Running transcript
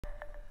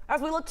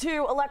As we look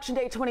to Election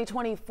Day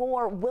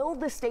 2024, will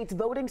the state's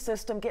voting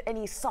system get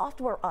any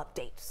software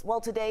updates?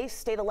 Well, today,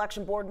 state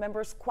election board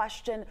members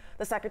question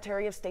the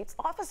Secretary of State's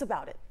office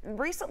about it. And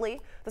recently,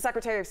 the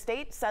Secretary of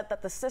State said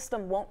that the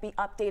system won't be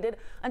updated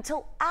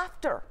until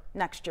after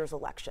next year's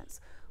elections.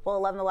 Well,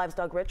 11 Alive's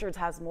Doug Richards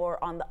has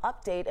more on the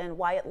update and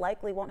why it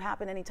likely won't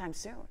happen anytime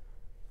soon.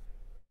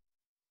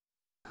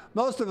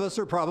 Most of us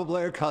are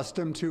probably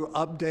accustomed to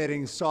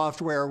updating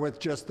software with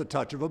just the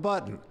touch of a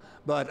button,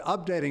 but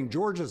updating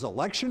Georgia's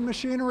election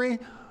machinery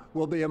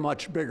will be a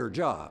much bigger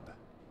job.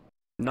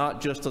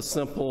 Not just a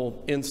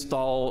simple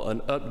install,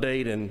 an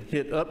update, and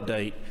hit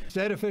update.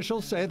 State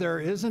officials say there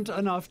isn't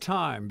enough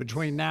time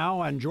between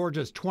now and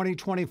Georgia's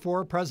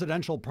 2024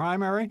 presidential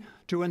primary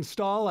to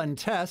install and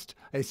test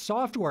a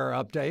software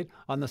update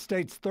on the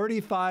state's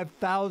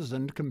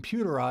 35,000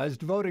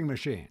 computerized voting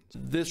machines.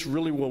 This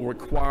really will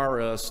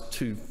require us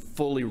to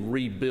fully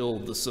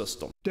rebuild the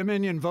system.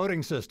 Dominion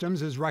Voting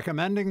Systems is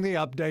recommending the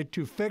update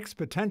to fix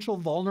potential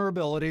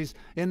vulnerabilities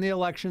in the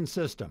election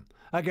system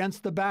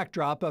against the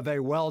backdrop of a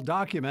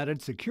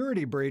well-documented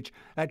security breach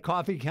at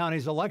Coffee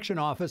County's election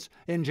office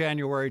in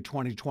January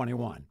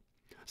 2021.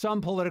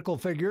 Some political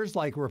figures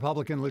like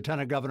Republican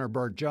Lieutenant Governor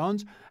Burt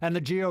Jones and the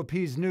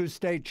GOP's new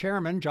state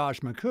chairman,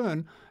 Josh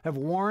McCoon, have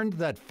warned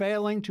that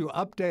failing to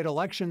update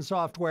election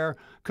software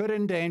could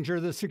endanger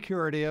the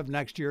security of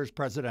next year's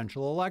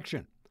presidential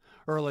election.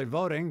 Early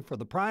voting for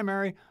the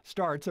primary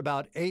starts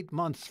about 8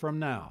 months from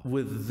now.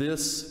 With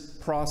this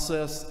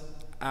process,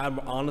 I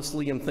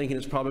honestly am thinking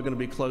it's probably going to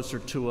be closer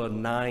to a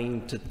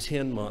 9 to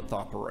 10 month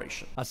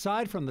operation.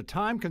 Aside from the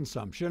time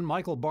consumption,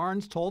 Michael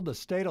Barnes told the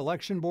state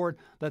election board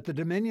that the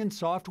Dominion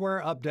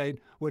software update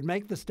would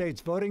make the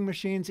state's voting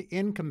machines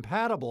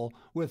incompatible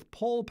with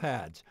poll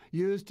pads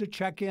used to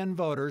check in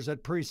voters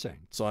at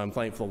precincts. So I'm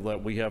thankful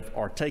that we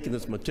are taking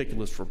this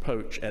meticulous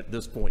approach at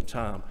this point in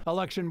time.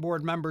 Election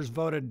board members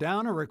voted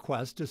down a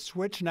request to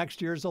switch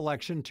next year's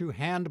election to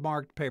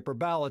hand-marked paper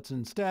ballots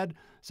instead,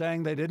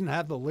 saying they didn't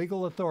have the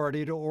legal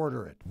authority to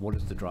order it. What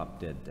is the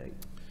drop-dead date?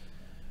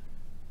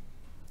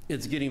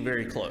 It's getting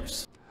very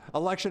close.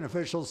 Election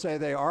officials say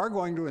they are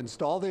going to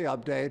install the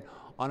update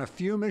on a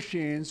few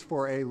machines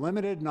for a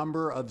limited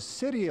number of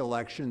city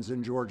elections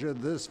in Georgia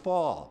this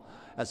fall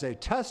as a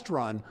test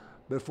run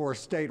before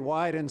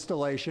statewide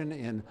installation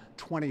in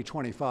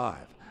 2025.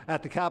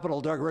 At the Capitol,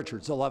 Doug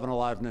Richards, 11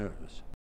 Alive News.